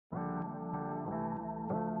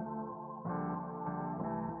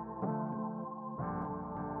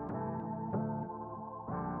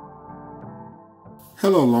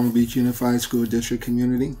Hello, Long Beach Unified School District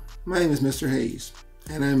community. My name is Mr. Hayes,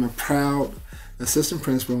 and I am a proud assistant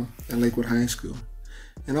principal at Lakewood High School,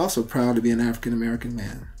 and also proud to be an African American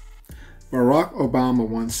man. Barack Obama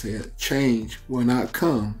once said, "Change will not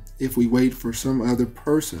come if we wait for some other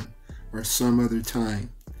person or some other time.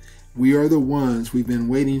 We are the ones we've been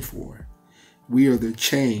waiting for. We are the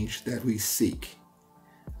change that we seek."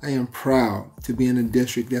 I am proud to be in a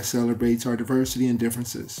district that celebrates our diversity and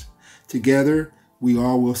differences. Together, we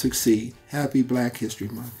all will succeed. Happy Black History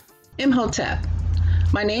Month. Imhotep.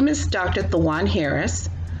 My name is Dr. Thawan Harris.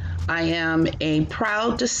 I am a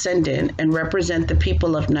proud descendant and represent the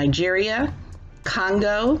people of Nigeria,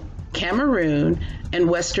 Congo, Cameroon, and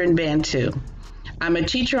Western Bantu. I'm a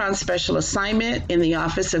teacher on special assignment in the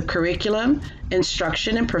Office of Curriculum,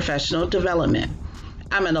 Instruction, and Professional Development.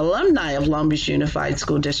 I'm an alumni of Long Beach Unified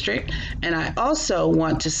School District, and I also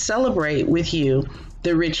want to celebrate with you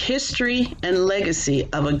the rich history and legacy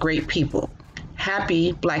of a great people.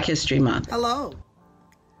 Happy Black History Month. Hello,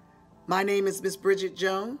 my name is Miss Bridget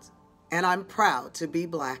Jones, and I'm proud to be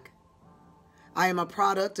Black. I am a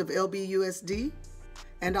product of LBUSD,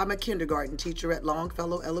 and I'm a kindergarten teacher at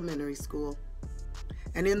Longfellow Elementary School.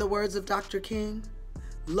 And in the words of Dr. King,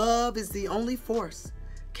 love is the only force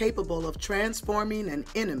capable of transforming an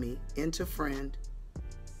enemy into friend.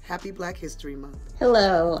 Happy Black History Month.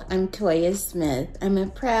 Hello, I'm Toya Smith. I'm a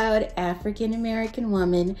proud African-American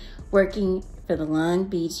woman working for the Long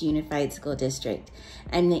Beach Unified School District.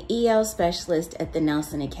 I'm the EL specialist at the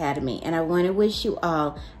Nelson Academy, and I want to wish you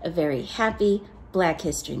all a very happy Black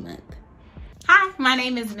History Month. Hi, my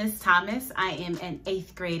name is Miss Thomas. I am an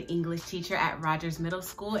 8th grade English teacher at Rogers Middle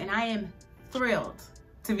School, and I am thrilled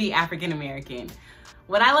to be African-American.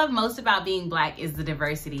 What I love most about being Black is the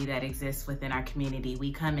diversity that exists within our community.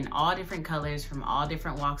 We come in all different colors from all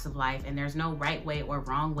different walks of life, and there's no right way or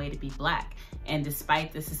wrong way to be Black. And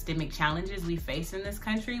despite the systemic challenges we face in this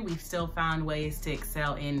country, we've still found ways to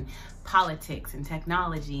excel in politics and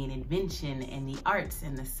technology and invention and the arts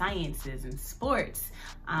and the sciences and sports.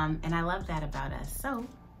 And I love that about us. So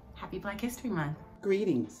happy Black History Month.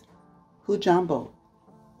 Greetings, Hujambo,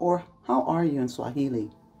 or how are you in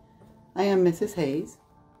Swahili? I am Mrs. Hayes.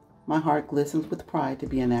 My heart glistens with pride to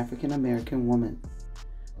be an African-American woman.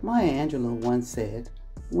 Maya Angelou once said,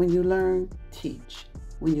 "When you learn, teach.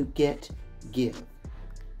 When you get, give."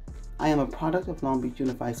 I am a product of Long Beach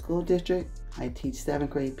Unified School District. I teach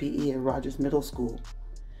 7th grade PE at Rogers Middle School.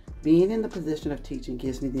 Being in the position of teaching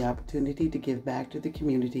gives me the opportunity to give back to the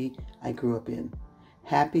community I grew up in.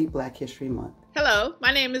 Happy Black History Month. Hello,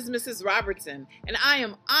 my name is Mrs. Robertson, and I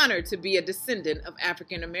am honored to be a descendant of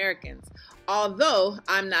African Americans. Although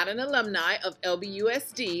I'm not an alumni of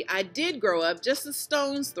LBUSD, I did grow up just a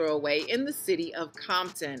stone's throw away in the city of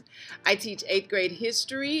Compton. I teach 8th grade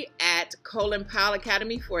history at Colin Powell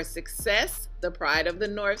Academy for Success, the pride of the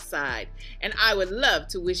North Side. And I would love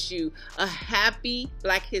to wish you a happy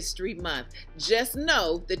Black History Month. Just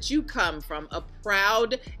know that you come from a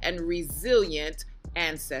proud and resilient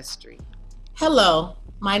ancestry. Hello,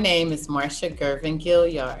 my name is Marcia Gervin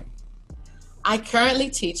Gilliard. I currently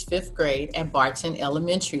teach 5th grade at Barton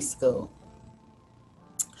Elementary School.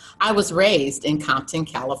 I was raised in Compton,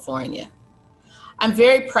 California. I'm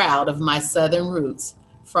very proud of my Southern roots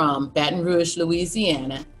from Baton Rouge,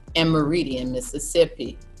 Louisiana, and Meridian,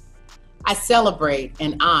 Mississippi. I celebrate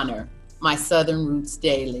and honor my Southern roots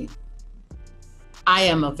daily. I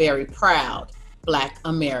am a very proud Black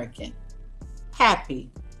American.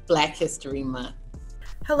 Happy Black History Month.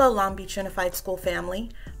 Hello, Long Beach Unified School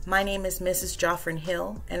family. My name is Mrs. Joffrin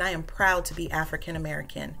Hill, and I am proud to be African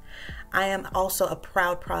American. I am also a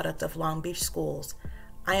proud product of Long Beach schools.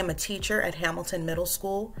 I am a teacher at Hamilton Middle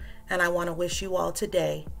School, and I want to wish you all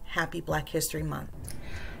today happy Black History Month.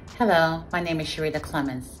 Hello, my name is Sharita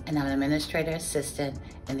Clemens, and I'm an administrator assistant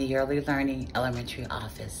in the Early Learning Elementary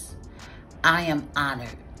Office. I am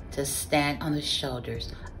honored to stand on the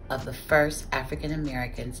shoulders of the first African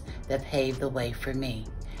Americans that paved the way for me,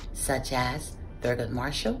 such as Thurgood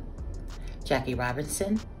Marshall, Jackie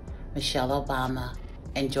Robinson, Michelle Obama,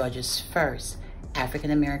 and Georgia's first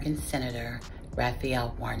African American Senator,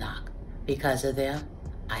 Raphael Warnock. Because of them,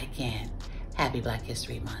 I can. Happy Black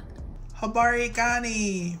History Month. Habari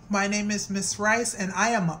Gani. My name is Miss Rice, and I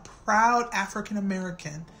am a proud African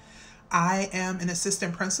American. I am an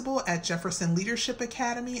assistant principal at Jefferson Leadership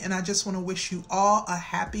Academy, and I just want to wish you all a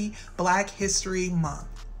happy Black History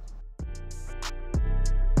Month.